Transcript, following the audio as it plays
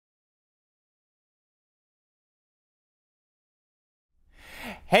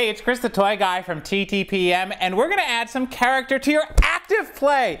Hey, it's Chris the Toy Guy from TTPM, and we're going to add some character to your active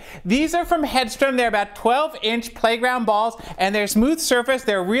play. These are from Hedstrom. They're about 12-inch playground balls, and they're smooth surface.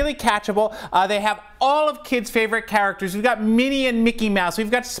 They're really catchable. They have all of kids' favorite characters. We've got Minnie and Mickey Mouse.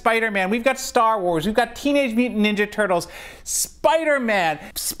 We've got Spider-Man. We've got Star Wars. We've got Teenage Mutant Ninja Turtles, Spider-Man,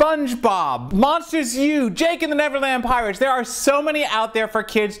 SpongeBob, Monsters U, Jake and the Neverland Pirates. There are so many out there for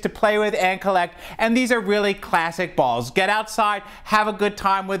kids to play with and collect, and these are really classic balls. Get outside, have a good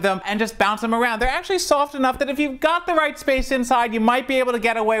time with them, and just bounce them around. They're actually soft enough that if you've got the right space inside, you might be able to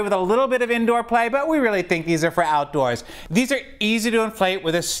get away with a little bit of indoor play, but we really think these are for outdoors. These are easy to inflate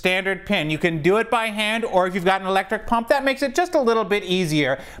with a standard pin. You can do it by hand, or if you've got an electric pump, that makes it just a little bit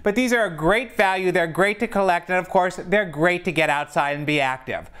easier. But these are a great value, they're great to collect, and of course, they're great to get outside and be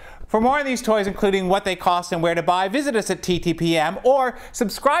active. For more on these toys, including what they cost and where to buy, visit us at TTPM or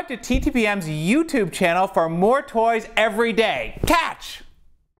subscribe to TTPM's YouTube channel for more toys every day. Catch!